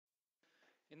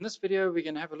In this video, we're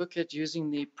going to have a look at using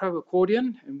the Pro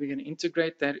Accordion, and we're going to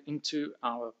integrate that into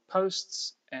our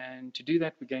posts. And to do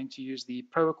that, we're going to use the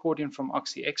Pro Accordion from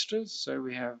OxyExtras. So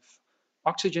we have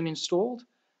Oxygen installed,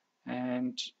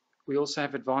 and we also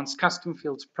have Advanced Custom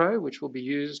Fields Pro, which will be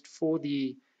used for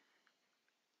the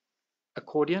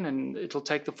accordion, and it'll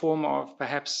take the form of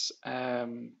perhaps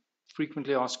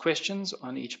frequently asked questions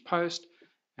on each post.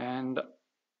 And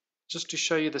just to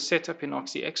show you the setup in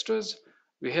OxyExtras,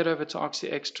 we head over to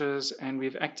OxyExtras and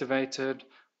we've activated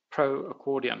Pro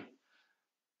Accordion.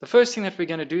 The first thing that we're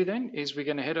going to do then is we're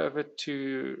going to head over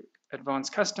to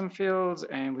Advanced Custom Fields,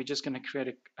 and we're just going to create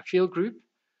a field group.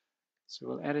 So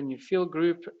we'll add a new field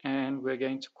group, and we're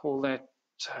going to call that,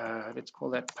 let's call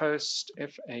that Post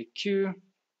FAQ.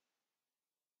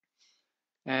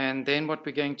 And then what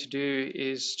we're going to do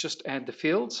is just add the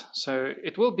fields. So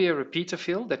it will be a repeater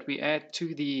field that we add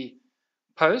to the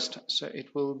post. So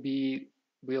it will be,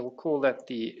 we'll call that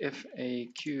the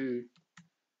FAQ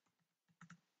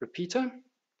repeater.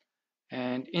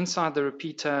 And inside the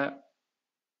repeater,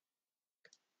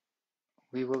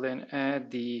 we will then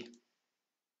add the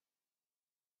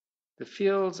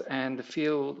fields, and the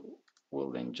field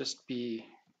will then just be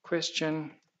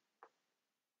question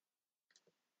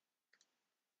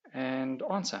and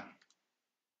answer.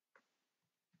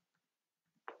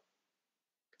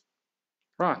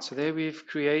 Right, so there we've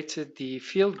created the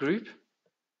field group.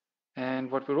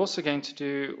 And what we're also going to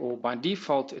do, or by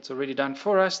default, it's already done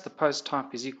for us, the post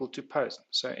type is equal to post.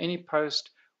 So any post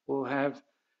will have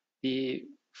the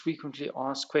frequently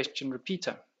asked question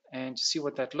repeater. And to see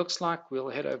what that looks like, we'll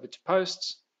head over to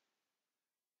posts.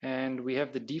 And we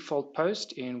have the default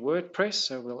post in WordPress,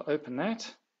 so we'll open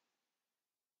that.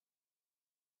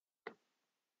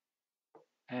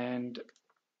 And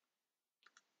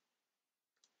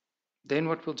then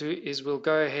what we'll do is we'll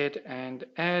go ahead and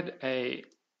add a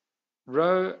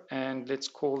row, and let's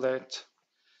call that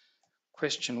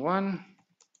question 1,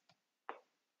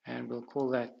 and we'll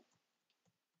call that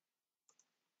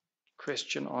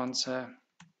question answer.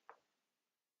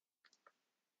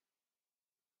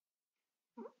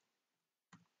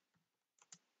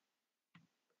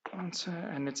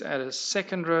 And let's add a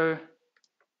second row,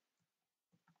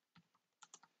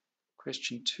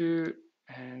 question 2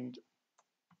 and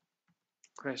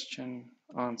question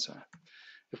answer.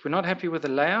 If we're not happy with the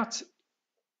layout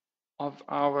of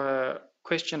our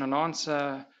question and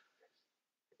answer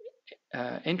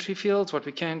entry fields, what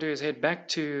we can do is head back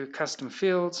to custom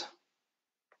fields.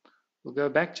 We'll go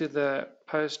back to the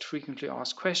post frequently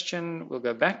asked question. We'll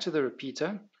go back to the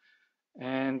repeater.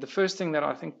 And the first thing that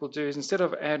I think we'll do is, instead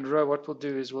of add row, what we'll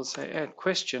do is we'll say add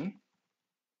question.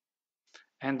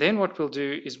 And then what we'll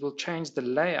do is we'll change the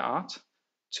layout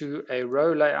to a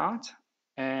row layout.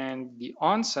 And the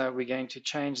answer, we're going to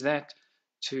change that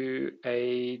to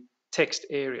a text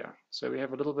area. So we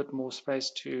have a little bit more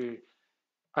space to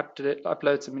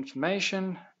upload some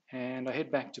information. And I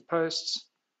head back to posts.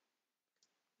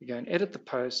 We go and edit the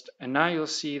post. And now you'll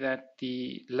see that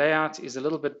the layout is a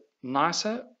little bit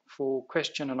nicer for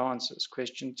question and answers.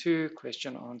 Question 2,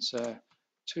 question answer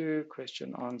 2,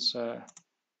 question answer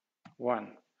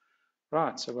 1.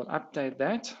 Right, so we'll update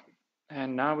that.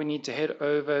 And now we need to head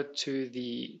over to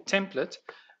the template.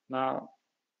 Now,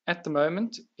 at the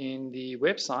moment in the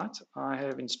website, I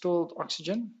have installed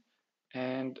Oxygen,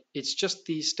 and it's just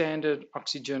the standard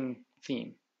Oxygen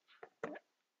theme.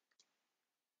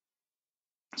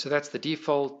 So that's the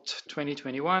default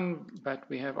 2021, but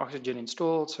we have Oxygen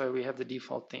installed, so we have the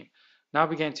default theme. Now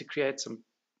we're going to create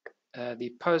the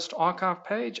post archive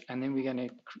page, and then we're going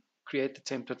to create the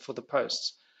template for the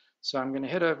posts. So I'm going to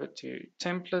head over to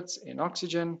templates in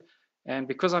Oxygen, and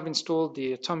because I've installed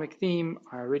the atomic theme,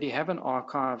 I already have an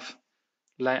archive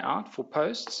layout for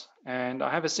posts, and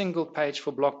I have a single page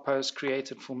for blog posts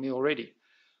created for me already.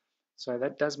 So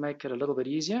that does make it a little bit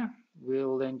easier.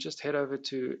 We'll then just head over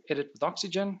to Edit with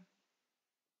Oxygen.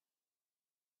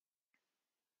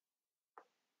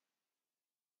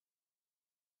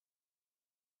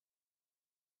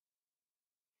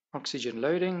 Oxygen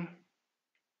loading.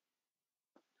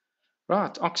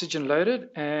 Right, Oxygen loaded,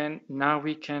 and now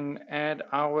we can add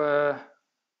our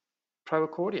Pro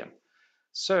Accordion.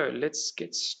 So let's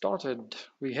get started.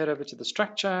 We head over to the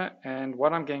structure, and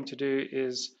what I'm going to do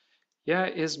is, here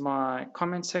is my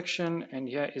comment section, and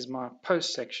here is my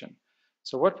post section.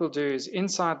 So what we'll do is,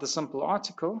 inside the simple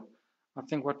article, I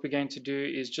think what we're going to do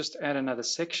is just add another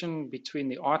section between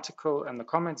the article and the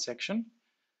comment section.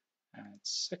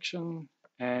 Section,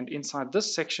 and inside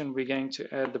this section, we're going to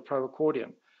add the Pro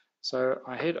Accordion. So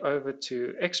I head over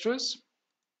to Extras,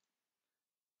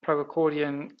 Pro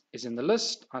Accordion is in the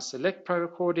list. I select Pro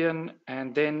Accordion,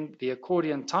 and then the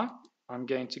accordion type, I'm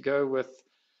going to go with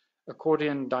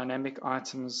Accordion Dynamic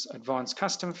Items Advanced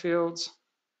Custom Fields,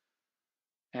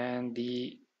 and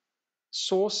the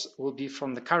source will be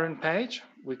from the current page.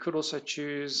 We could also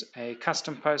choose a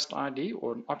custom post ID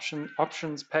or an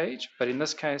options page, but in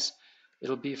this case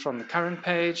it'll be from the current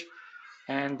page.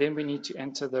 And then we need to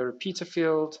enter the repeater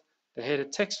field, the header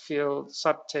text field,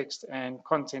 subtext, and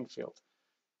content field.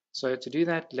 So to do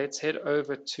that, let's head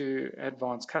over to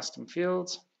Advanced Custom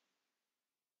Fields.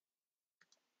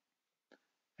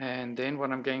 And then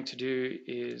what I'm going to do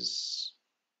is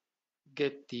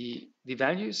get the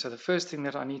value. So the first thing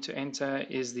that I need to enter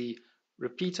is the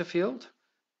repeater field.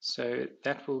 So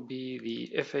that will be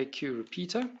the FAQ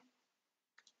repeater.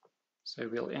 So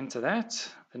we'll enter that.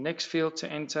 The next field to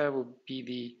enter will be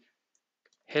the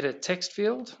header text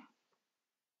field.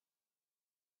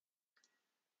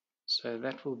 So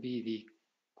that will be the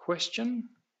question.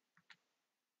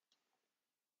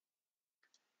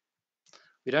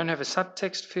 We don't have a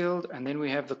subtext field, and then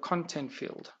we have the content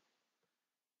field.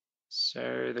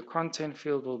 So the content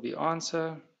field will be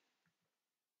answer.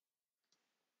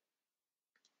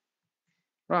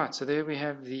 Right, so there we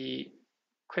have the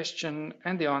question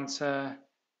and the answer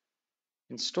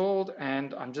installed,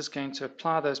 and I'm just going to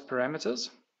apply those parameters.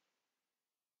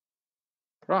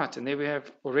 Right, and there we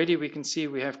have, already we can see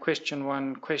we have question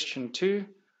 1, question 2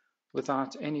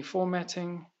 without any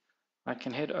formatting. I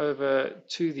can head over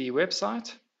to the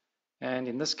website, and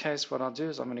in this case what I'll do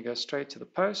is I'm going to go straight to the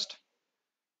post.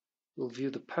 We'll view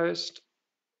the post,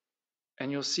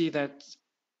 and you'll see that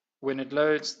when it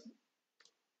loads,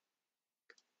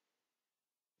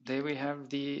 there we have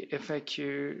the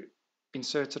FAQ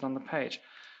inserted on the page.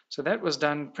 So that was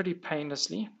done pretty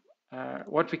painlessly.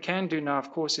 What we can do now,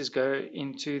 of course, is go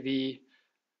into the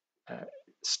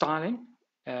styling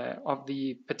of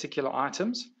the particular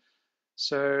items.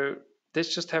 So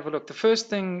let's just have a look. The first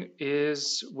thing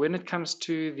is when it comes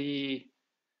to the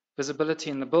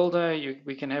visibility in the builder,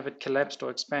 we can have it collapsed or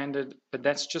expanded, but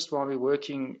that's just while we're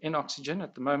working in Oxygen.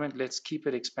 At the moment, let's keep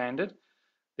it expanded.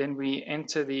 Then we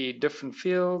enter the different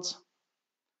fields,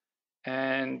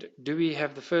 and do we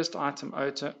have the first item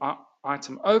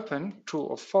open, true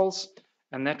or false,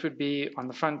 and that would be on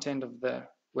the front end of the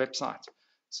website.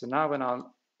 So now when I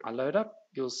load up,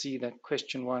 you'll see that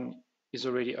question 1 is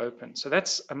already open. So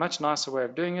that's a much nicer way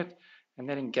of doing it, and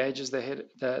that engages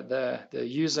the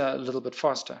user a little bit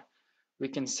faster. We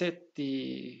can set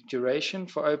the duration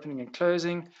for opening and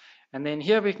closing, and then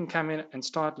here we can come in and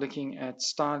start looking at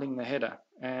styling the header,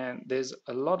 and there's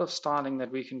a lot of styling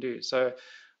that we can do. So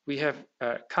we have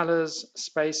colors,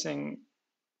 spacing,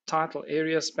 title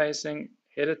area spacing,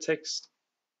 header text,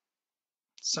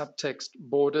 subtext,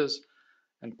 borders,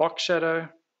 and box shadow.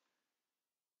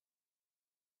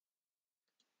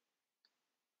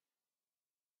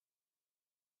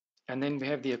 And then we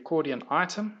have the accordion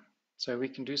item. So we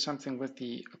can do something with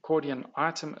the accordion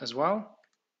item as well.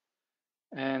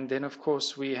 And then of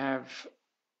course we have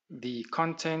the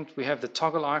content. We have the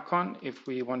toggle icon. If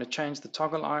we want to change the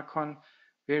toggle icon,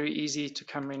 very easy to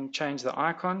come in, change the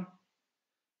icon.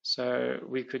 So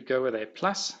we could go with a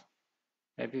plus.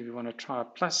 Maybe we want to try a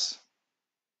plus.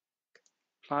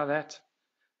 Apply that.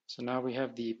 So now we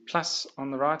have the plus on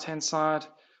the right hand side,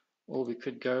 or we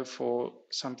could go for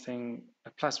something,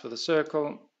 a plus with a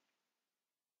circle.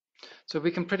 So we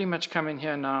can pretty much come in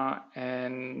here now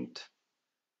and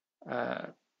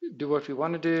do what we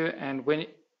want to do, and when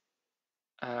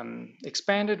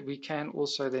expanded, we can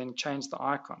also then change the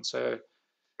icon. So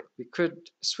we could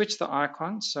switch the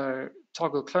icon, so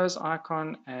toggle close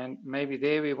icon, and maybe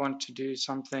there we want to do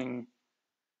something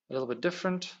a little bit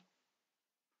different.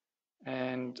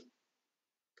 And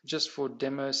just for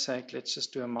demo's sake, let's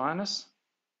just do a minus.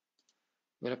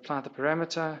 We'll apply the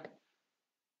parameter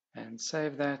and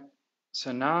save that.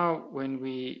 So now when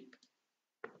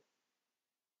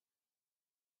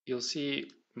you'll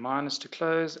see minus to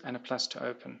close and a plus to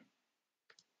open.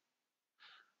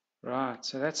 Right,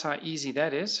 so that's how easy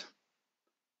that is.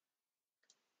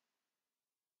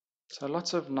 So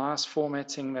lots of nice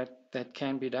formatting that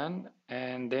can be done.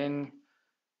 And then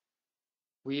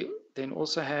we then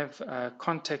also have a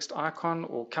context icon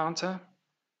or counter.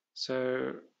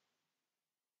 So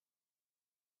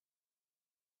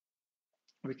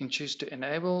we can choose to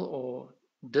enable or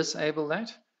disable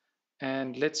that.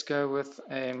 And let's go with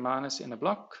a minus in a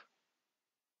block.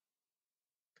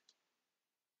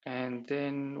 And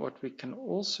then what we can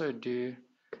also do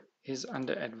is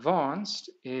under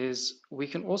advanced is we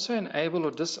can also enable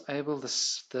or disable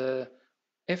the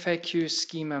FAQ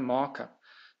schema markup.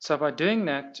 So by doing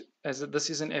that, as this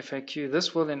is an FAQ,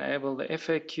 this will enable the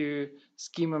FAQ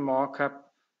schema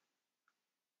markup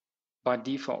by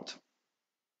default.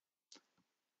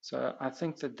 So I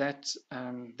think that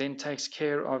then takes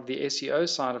care of the SEO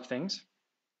side of things.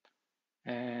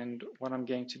 And what I'm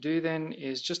going to do then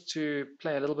is just to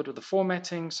play a little bit with the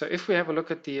formatting. So if we have a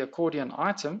look at the accordion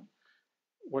item,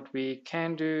 what we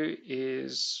can do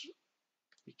is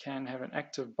we can have an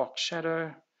active box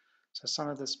shadow. So some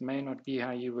of this may not be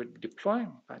how you would deploy,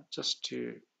 but just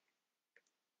to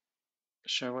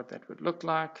show what that would look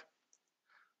like,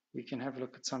 we can have a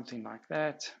look at something like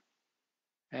that.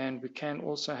 And we can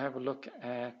also have a look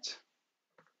at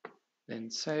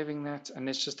then saving that. And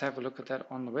let's just have a look at that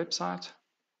on the website.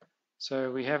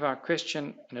 So we have our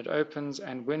question and it opens,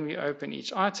 and when we open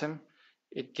each item,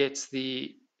 it gets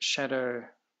the shadow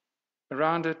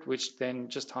around it, which then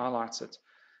just highlights it.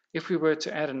 If we were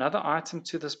to add another item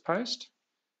to this post,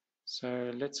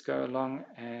 so let's go along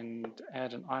and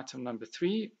add an item number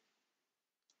 3,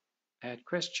 add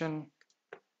question.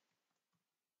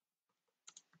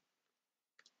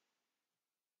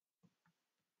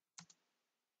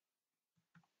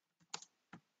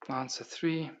 Answer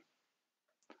 3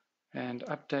 and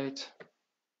update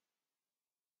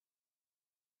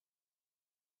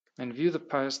and view the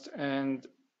post, and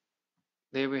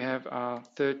there we have our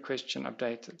third question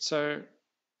updated. So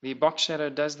the box shadow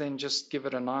does then just give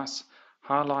it a nice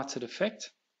highlighted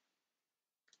effect,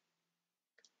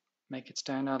 make it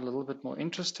stand out a little bit more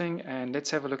interesting. And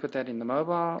let's have a look at that in the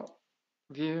mobile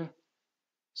view.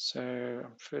 So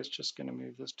I'm first just going to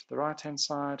move this to the right hand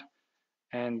side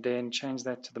and then change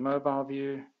that to the mobile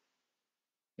view.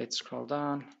 Let's scroll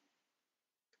down,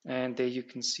 and there you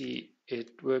can see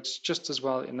it works just as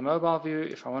well in the mobile view.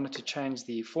 If I wanted to change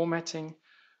the formatting,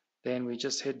 then we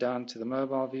just head down to the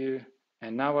mobile view.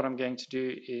 And now what I'm going to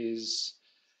do is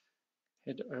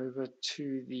head over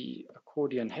to the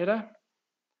accordion header,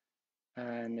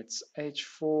 and it's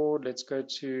H4. Let's go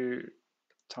to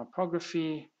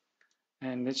typography,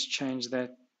 and let's change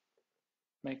that,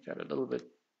 make that a little bit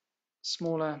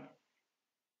smaller.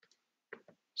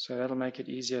 So that'll make it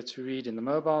easier to read in the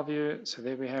mobile view. So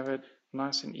there we have it,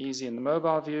 nice and easy in the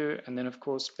mobile view. And then of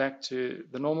course back to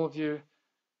the normal view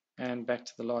and back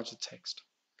to the larger text.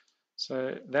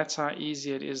 So that's how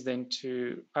easy it is then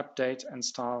to update and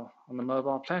style on the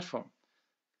mobile platform.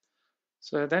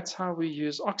 So that's how we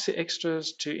use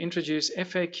OxyExtras to introduce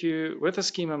FAQ with a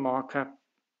schema markup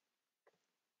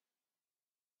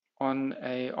on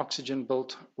a Oxygen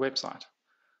built website.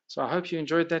 So I hope you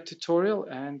enjoyed that tutorial,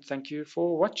 and thank you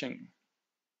for watching.